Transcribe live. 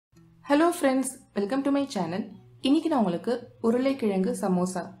Hello friends, welcome to my channel. இன்னைக்கு நான் உங்களுக்கு urulaikilangu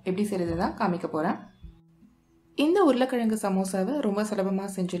samosa எப்படி செய்யறதுன்னு காமிக்க போறேன். இந்த உருளைக்கிழங்கு சமோசாவை ரொம்ப சுலபமா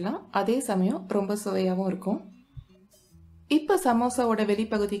செஞ்சிடலாம். அதே சமயம் ரொம்ப சுவையாவும் இருக்கும். இப்போ சமோசாவோட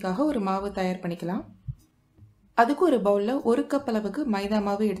வெளிப்பகுதிக்காக ஒரு மாவு தயார் பண்ணிக்கலாம். அதுக்கு ஒரு பவுல்ல 1 கப் அளவுக்கு மைதா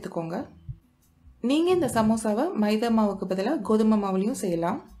மாவு எடுத்துக்கோங்க. நீங்க இந்த சமோசாவை மைதா மாவுக்கு பதிலா கோதுமை மாவுலயும்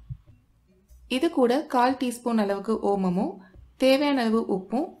செய்யலாம். இது கூட 1/4 டீஸ்பூன் அளவுக்கு ஓமமும் தேவையான அளவு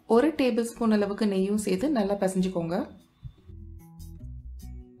உப்பும் 1 டேபிள் ஸ்பூன் அளவுக்கு நெய்யும் சேர்த்து நல்லா பிசைஞ்சுக்கோங்க.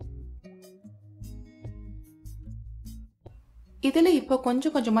 இதில் இப்போ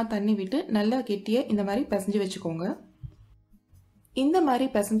கொஞ்சம் கொஞ்சமா தண்ணி விட்டு நல்லா கெட்டியா இந்த மாதிரி பிசைஞ்சு வச்சுக்கோங்க. இந்த மாதிரி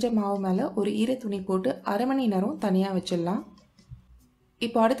பிசைஞ்ச மாவு மேல ஒரு ஈர துணி போட்டு அரை மணி நேரம் தனியா வச்சிடலாம்.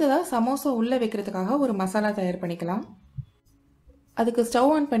 இப்போ அடுத்ததா சமோசா உள்ள வைக்கிறதுக்காக ஒரு மசாலா தயார் பண்ணிக்கலாம். அதுக்கு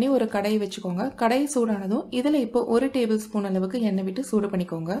ஸ்டவ் ஆன் பண்ணி ஒரு கடாய் வச்சுக்கோங்க. கடாய் சூடானதும் இதில் இப்போ 1 டேபிள் ஸ்பூன் அளவுக்கு எண்ணெய் விட்டு சூடு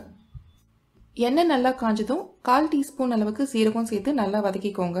பண்ணிக்கோங்க. எண்ணெய் நல்லா காஞ்சதும் 1/4 டீஸ்பூன் அளவுக்கு சீரகம் சேர்த்து நல்லா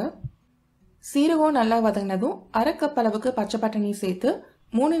வதக்கிக்கோங்க. சீரகம் நல்லா வதங்கினதும் 1/2 கப் அளவுக்கு பச்சை பட்டாணி சேர்த்து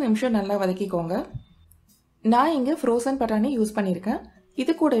 3 நிமிஷம் நல்லா வதக்கிக்கோங்க. நான் இங்கே ஃப்ரோசன் பட்டாணி யூஸ் பண்ணியிருக்கேன்.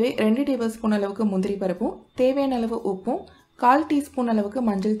 இது கூடவே 2 டேபிள் ஸ்பூன் அளவுக்கு முந்திரி பருப்பும் தேவையான அளவு உப்பும் 1/4 டீஸ்பூன் அளவுக்கு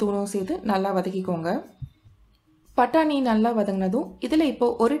மஞ்சள் தூளும் சேர்த்து நல்லா வதக்கிக்கோங்க. பட்டாணி நல்லா வதங்கினதும் இதில் இப்போ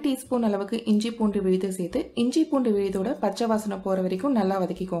 1 டீஸ்பூன் அளவுக்கு இஞ்சி பூண்டு விழுது சேர்த்து இஞ்சி பூண்டு விழுதோட பச்சை வாசனை போகிற வரைக்கும் நல்லா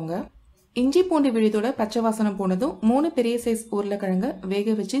வதக்கிக்கோங்க. இஞ்சி பூண்டு விழுதோட பச்சை வாசனை போனதும் 3 பெரிய சைஸ் உருளைக்கிழங்க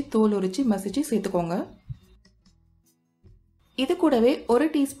வேக வச்சு தோல் உரிச்சு மசிச்சு சேர்த்துக்கோங்க. இது கூடவே 1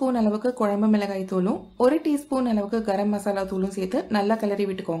 டீஸ்பூன் அளவுக்கு குழம்பு மிளகாய் தூளும் 1 டீஸ்பூன் அளவுக்கு கரம் மசாலா தூளும் சேர்த்து நல்லா கிளறி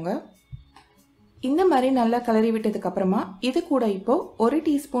விட்டுக்கோங்க. இந்த மாதிரி நல்லா கிளறி விட்டதுக்கு அப்புறமா இது கூட இப்போ 1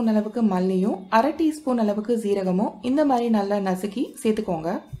 டீஸ்பூன் அளவுக்கு மல்லியும் 1/2 டீஸ்பூன் அளவுக்கு ஜீரகமும் இந்த மாதிரி நல்லா நசுக்கி சேர்த்துக்கோங்க.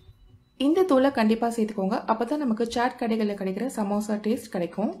 இந்த தூளை கண்டிப்பா சேர்த்துக்கோங்க. அப்பதான் நமக்கு சாட் கடைகளில் கிடைக்கிற சமோசா டேஸ்ட்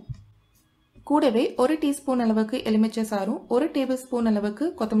கிடைக்கும். கூடவே 1 டீஸ்பூன் அளவுக்கு எலுமிச்சை சாறும் 1 டேபிள் ஸ்பூன் அளவுக்கு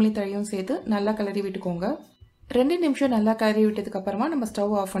கொத்தமல்லி தழையும் சேர்த்து நல்லா கிளறி விட்டுக்கோங்க. 2 நிமிஷம் நல்லா கிளறி விட்டதுக்கு அப்புறமா நம்ம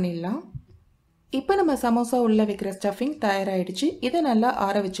ஸ்டவ் ஆஃப் பண்ணிடலாம். இப்போ நம்ம சமோசா உள்ள வைக்கிற ஸ்டஃபிங் தயாராகிடுச்சு. இதை நல்லா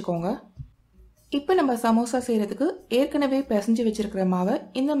ஆற வச்சுக்கோங்க. இப்போ நம்ம சமோசா செய்யறதுக்கு ஏற்கனவே பிசைஞ்சு வச்சிருக்கிற மாவை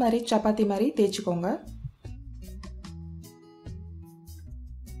இந்த மாதிரி சப்பாத்தி மாதிரி தேய்ச்சிக்கோங்க.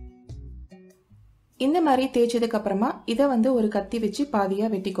 இந்த மாதிரி தேய்ச்சதுக்கு அப்புறமா இதை ஒரு கத்தி வச்சு பாதியா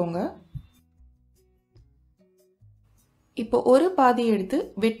வெட்டிக்கோங்க. இப்போ ஒரு பாதி எடுத்து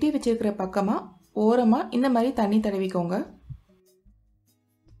வெட்டி வச்சிருக்கிற பக்கமா ஓரமா இந்த மாதிரி தண்ணி தடவிக்கோங்க.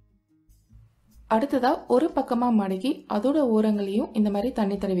 அடுத்ததா ஒரு பக்கமா மடக்கி அதோட ஓரங்களையும் இந்த மாதிரி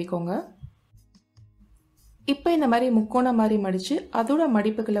தண்ணி தடவிக்கோங்க. இப்போ இந்த மாதிரி முக்கோண மாதிரி மடிச்சு அதோட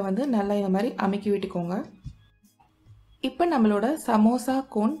மடிப்புகளை நல்லா இந்த மாதிரி அமுக்கி விட்டுக்கோங்க. இப்போ நம்மளோட சமோசா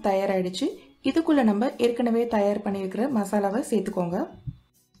கோன் தயாராகிடுச்சு. இதுக்குள்ள நம்ம ஏற்கனவே தயார் பண்ணியிருக்கிற மசாலாவை சேர்த்துக்கோங்க.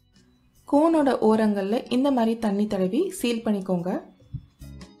 கோனோட ஓரங்களில் இந்த மாதிரி தண்ணி தடவி சீல் பண்ணிக்கோங்க.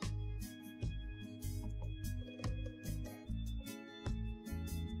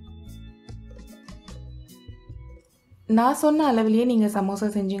 நான் சொன்ன அளவிலேயே நீங்கள் சமோசா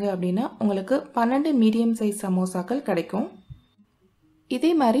செஞ்சீங்க அப்படின்னா உங்களுக்கு 12 மீடியம் சைஸ் சமோசாக்கள் கிடைக்கும்.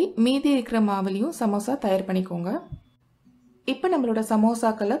 இதே மாதிரி மீதி இருக்கிற மாவுலையும் சமோசா தயார் பண்ணிக்கோங்க. இப்போ நம்மளோட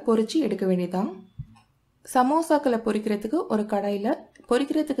சமோசாக்களை பொரிச்சு எடுக்க வேண்டியதான். சமோசாக்களை பொரிக்கிறதுக்கு ஒரு கடாயில்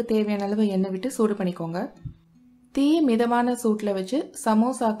பொரிக்கிறதுக்கு தேவையான அளவு எண்ணெய் விட்டு சூடு பண்ணிக்கோங்க. தீய மிதமான சூட்டில் வச்சு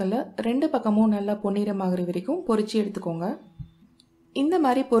சமோசாக்களை 2 பக்கமும் நல்லா பொன்னிறமாகிற வரைக்கும் பொரிச்சு எடுத்துக்கோங்க. இந்த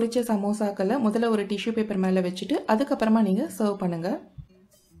மாதிரி பொரிச்ச சமோசாக்களை முதல்ல ஒரு டிஷ்யூ பேப்பர் மேலே வச்சுட்டு அதுக்கப்புறமா நீங்கள் சர்வ் பண்ணுங்க.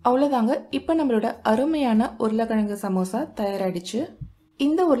 அவ்வளோதாங்க. இப்போ நம்மளோட அருமையான உருளைக்கிழங்கு சமோசா தயாராகிடுச்சு.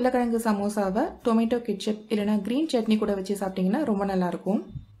 இந்த உருளைக்கிழங்கு சமோசாவை டொமேட்டோ கெட்சப் இல்லைனா க்ரீன் சட்னி கூட வச்சு சாப்பிட்டீங்கன்னா ரொம்ப நல்லாயிருக்கும்.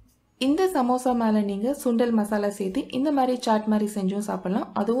 இந்த சமோசா மேலே நீங்கள் சுண்டல் மசாலா சேர்த்து இந்த மாதிரி சாட் மாதிரி செஞ்சும் சாப்பிட்லாம்.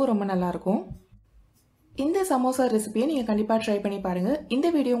 அதுவும் ரொம்ப நல்லாயிருக்கும். இந்த சமோசா ரெசிபியை நீங்கள் கண்டிப்பாக ட்ரை பண்ணி பாருங்கள். இந்த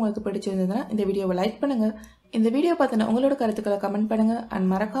வீடியோ உங்களுக்கு பிடிச்சிருந்ததுன்னா இந்த வீடியோவை லைக் பண்ணுங்கள். இந்த வீடியோ பார்த்தினா உங்களோட கருத்துக்களை கமெண்ட் பண்ணுங்கள். அண்ட்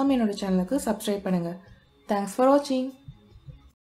மறக்காமல் என்னோட சேனலுக்கு சப்ஸ்கிரைப் பண்ணுங்கள். தேங்க்ஸ் ஃபார் வாட்சிங்.